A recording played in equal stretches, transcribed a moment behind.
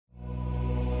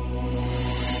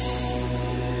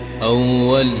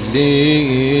أول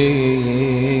ليلة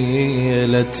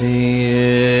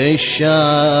الشام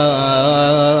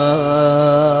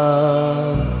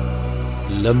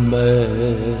لما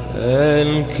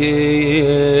الكل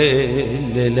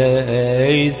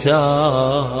الأيتام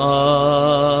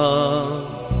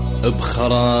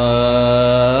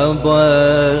بخراب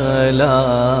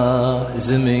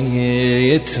لازم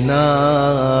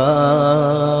يتنام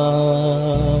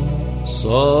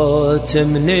صوت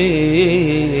من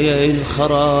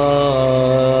الخراب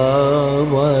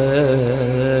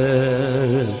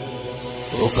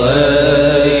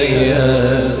رقية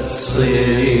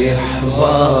تصيح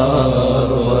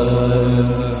بابا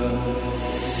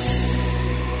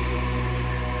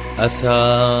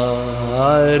أثاريها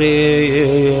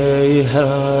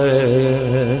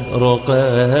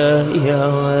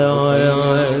رقية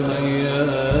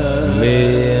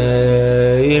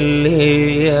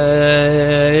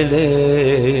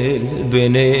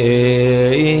البنية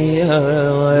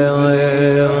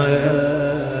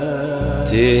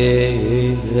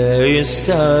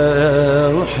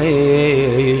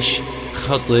تستوحش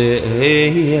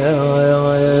خطية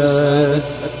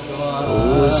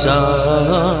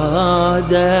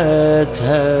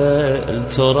وسادتها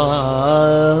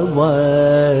التراب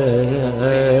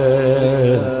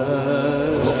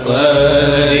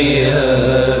رقية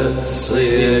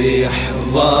تصيح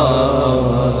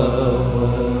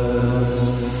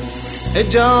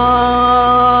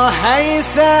جاها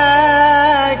يسكتوها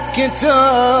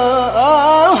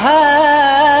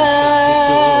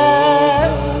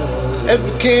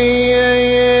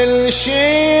بكل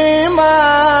شي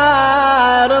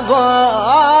ما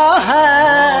رضاها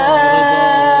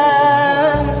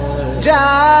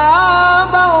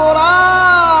جابوا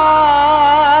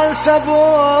راس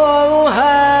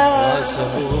ابوها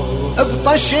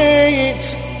بطشيت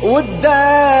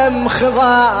والدم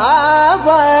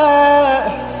خضابه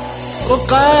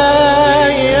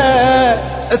رقية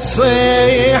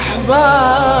تصيح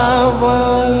بابا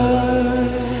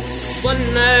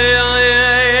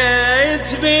ظنيت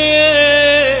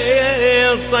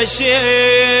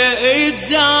بالطشيت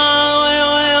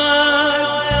زاويت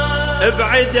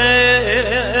بعديت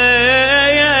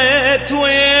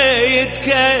ويتكترت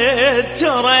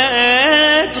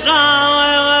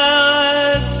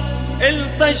غاوت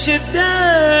الطشت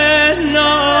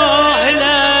النوح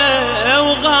له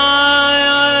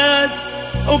وغايت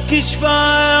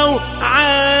وكشفوا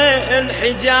عن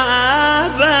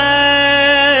حجابه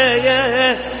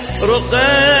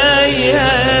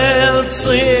رقية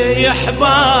تصيح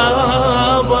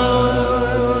بابا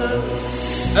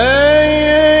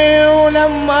اي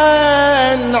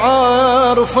ولما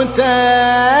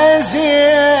عرفته زين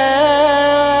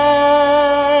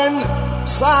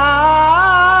صاحت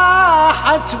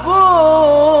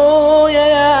بويا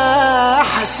يا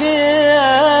حسين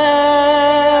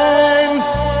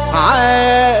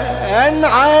عن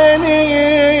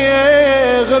عيني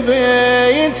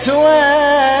غبيت وين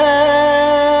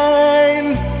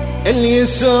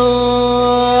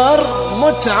اليسر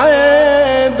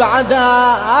متعب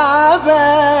عذابه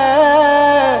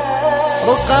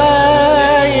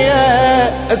رقية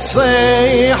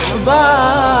تصيح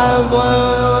بابا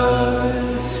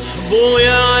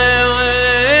بويا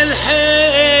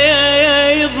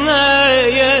الحيض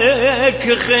نايك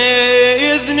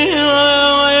خيذني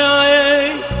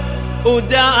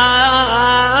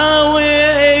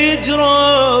وداوي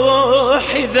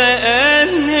جروحي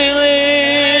ذني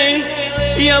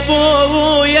يا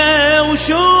بويا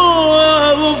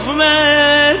وشوف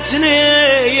متني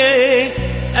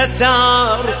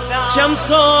أثار شمس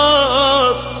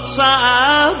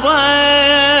صعبة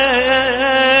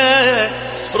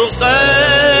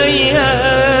رقية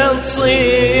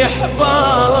تصيح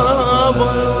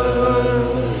بابا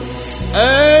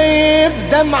اي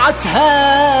بدمعتها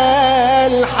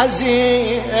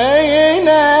الحزينة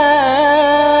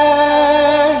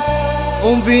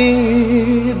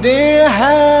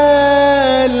وبيديها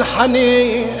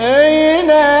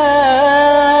الحنينة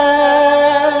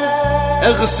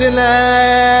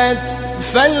اغسلت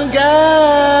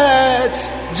فلقت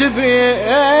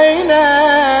جبينة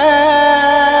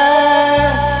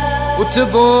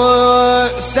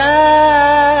وتبوس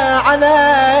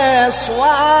على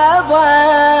صوابه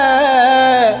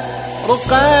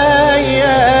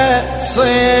رقية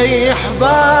تصيح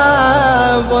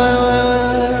بابا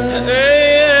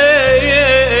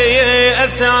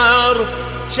أثار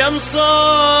شمس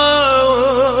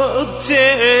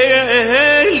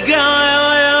تلقى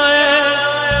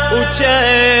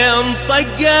وكم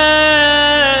طقة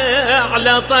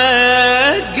على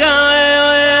طقة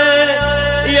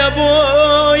يا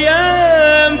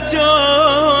ابويا متوني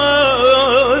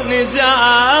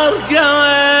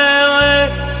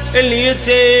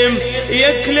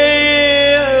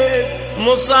يكلف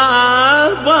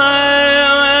مصابة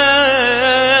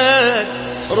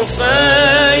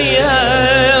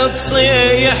رقية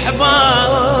تصيح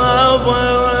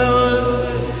بابا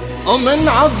ومن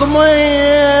عظم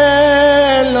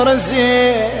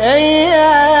الرزية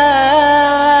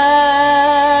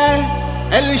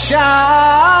اللي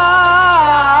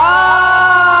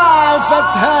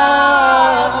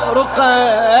شافتها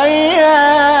رقية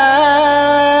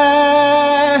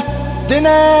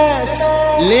دنت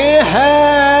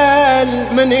ليها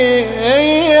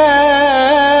المنية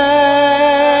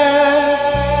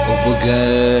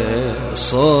وبقى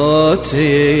صوتي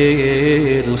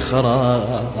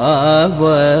الخرابة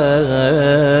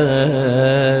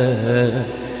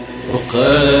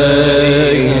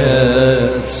رقية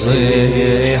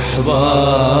تصيح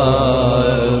بابا